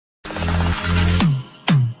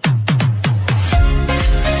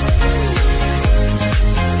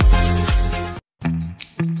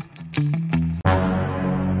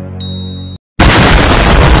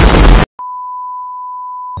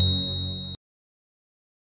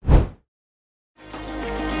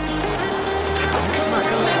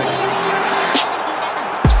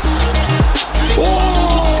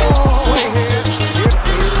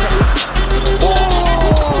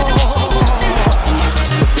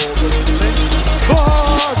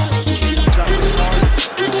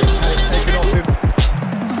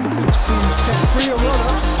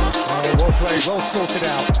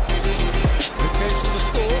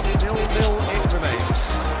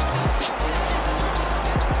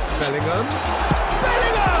Bellingham.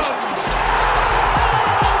 Bellingham!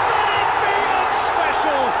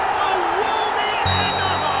 Special! A worldie and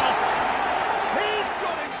a half! He's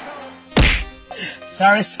got himself...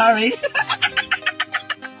 Sorry. He's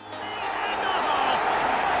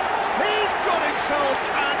got himself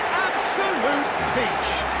an absolute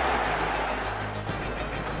peach!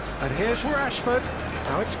 And here's Rashford.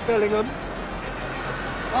 Now it's Bellingham.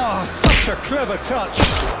 Oh, such a clever touch!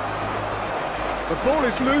 The ball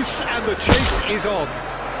is loose and the chase is on.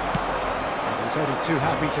 He's only too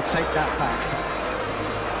happy to take that back.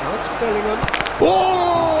 Now it's Bellingham.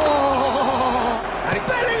 Oh! And it's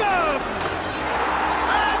Bellingham!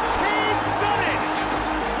 And he's done it!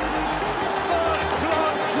 First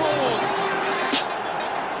blood drawn.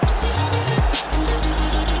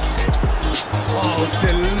 Oh,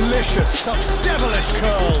 delicious! Such devilish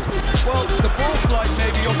curl! Well, the ball flight may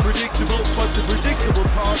be unpredictable, but the predictable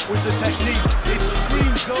part was the technique. It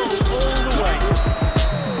screamed goal all the way.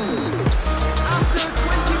 After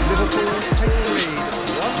 20 Liverpool take the lead,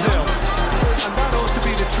 1-0. And that ought to be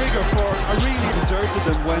the trigger for a really deserted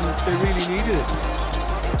them when they really needed it.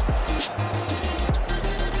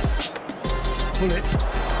 Bullet.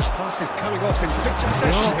 Pass is coming off in quick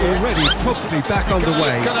succession. Already probably back on the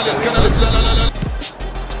way.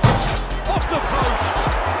 Off the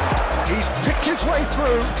post. He's picked his way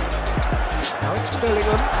through. Now it's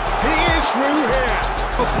Bellingham. He is through here.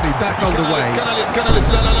 Probably back on the way. He's got the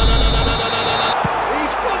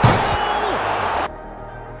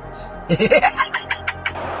goal.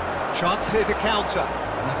 Chance here to counter.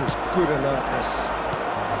 That is good alertness.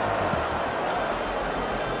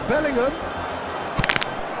 Bellingham.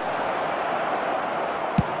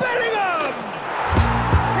 Bellingham!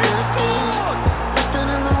 He's scored!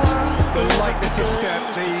 The lightness of step,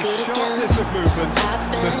 the sharpness of movement,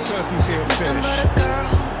 the certainty of finish. Girl,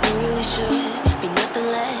 you really should be nothing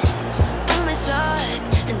less. On my side,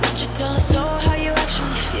 and that you tell us so how you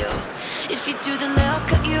actually feel. If you do, then they'll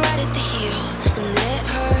cut you right at the heel, and it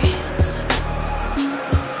hurts.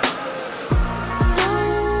 No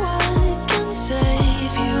one can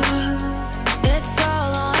save you. It's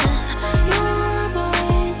all on your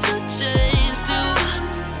mind to change too.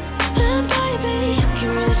 And baby, you can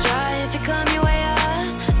really try if you climb your way up.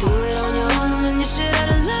 Do it on your own when you're shit out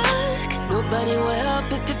of luck. Nobody will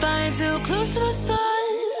help if you're flying too close to the sun.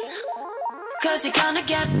 'Cause you're gonna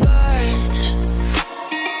get burned.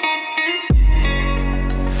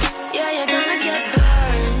 Yeah, you're gonna get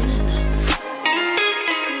burned.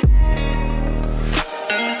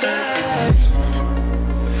 Burned.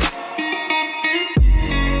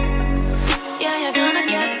 Yeah, you're gonna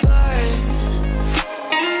get burned.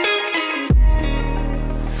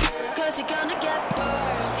 'Cause you're gonna get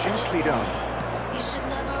burned. Gently done. You should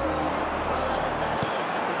never roll the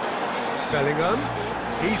dice without a hand. Bellingham.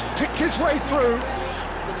 He's picked his way through.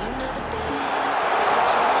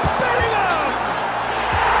 Bellingham!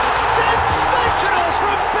 Sensational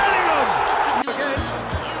from Bellingham!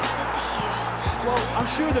 Well, I'm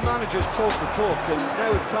sure the managers talk the talk, and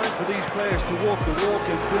now it's time for these players to walk the walk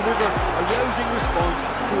and deliver a rousing response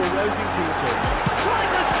to a rousing team talk. Try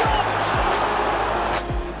the shot!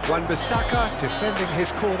 Saka, defending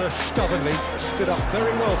his corner stubbornly, stood up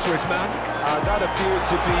very well to his man. That appeared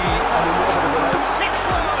to be an inevitable out.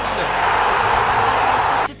 6-1!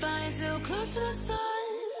 If you're flying too close to the sun,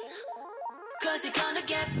 'cause you're gonna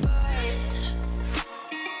get burned.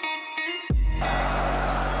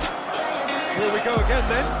 Here we go again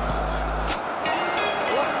then.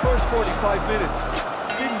 Well, that first 45 minutes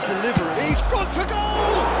didn't deliver. He's gone for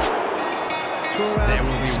goal! There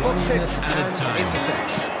will be 1 spots it minute at a and time.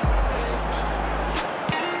 intercepts.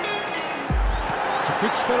 It's a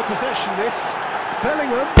good spell of possession, this.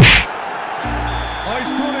 Bellingham. Oh,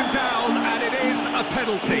 he's brought him down, and it is a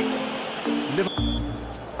penalty.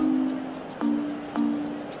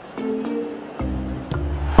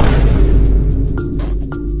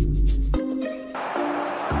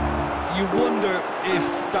 You wonder if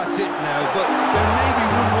that's it now, but there may be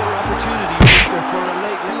one more opportunity later for a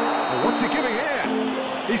late... Well, what's he giving here?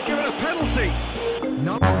 He's given a penalty.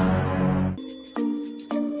 No.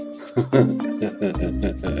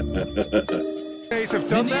 They have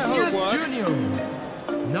done their homework. Junior.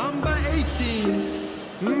 Number 18,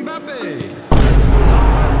 Mbappe.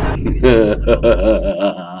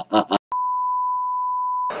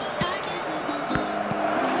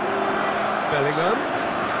 Bellingham.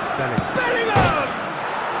 Bellingham!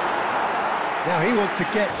 Now he wants to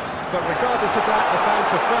get, but regardless of that, the fans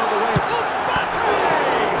have found a way. Mbappe!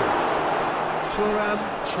 Thuram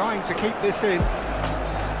trying to keep this in.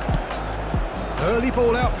 Early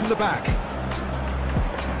ball out from the back.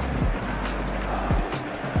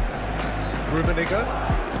 Rummenigge.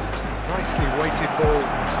 Nicely weighted ball.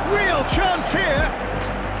 Real chance here!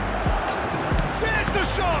 There's the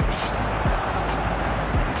shot!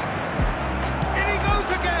 In he goes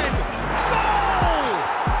again! Goal!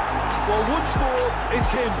 Well, once more,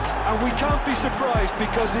 it's him, and we can't be surprised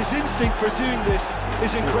because his instinct for doing this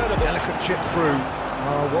is incredible. Delicate chip through.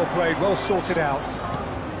 Oh, well played, well sorted out.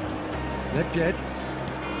 Nedved.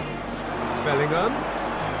 Bellingham.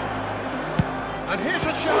 And here's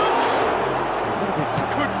a chance!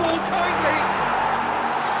 Good ball, kindly!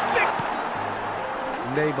 Stick!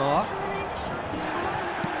 Neymar.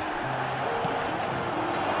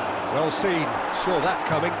 Well seen, saw that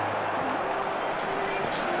coming.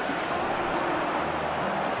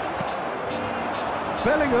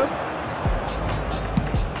 Bellingham.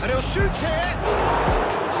 And he'll shoot here!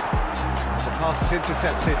 The pass is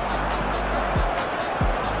intercepted.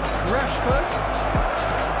 Rashford.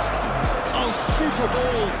 Oh, super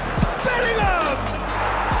ball! Bellingham!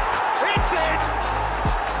 It's in!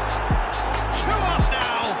 2 up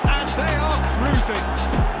now, and they are cruising.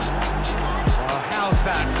 Oh, how's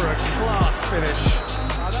that for a class finish?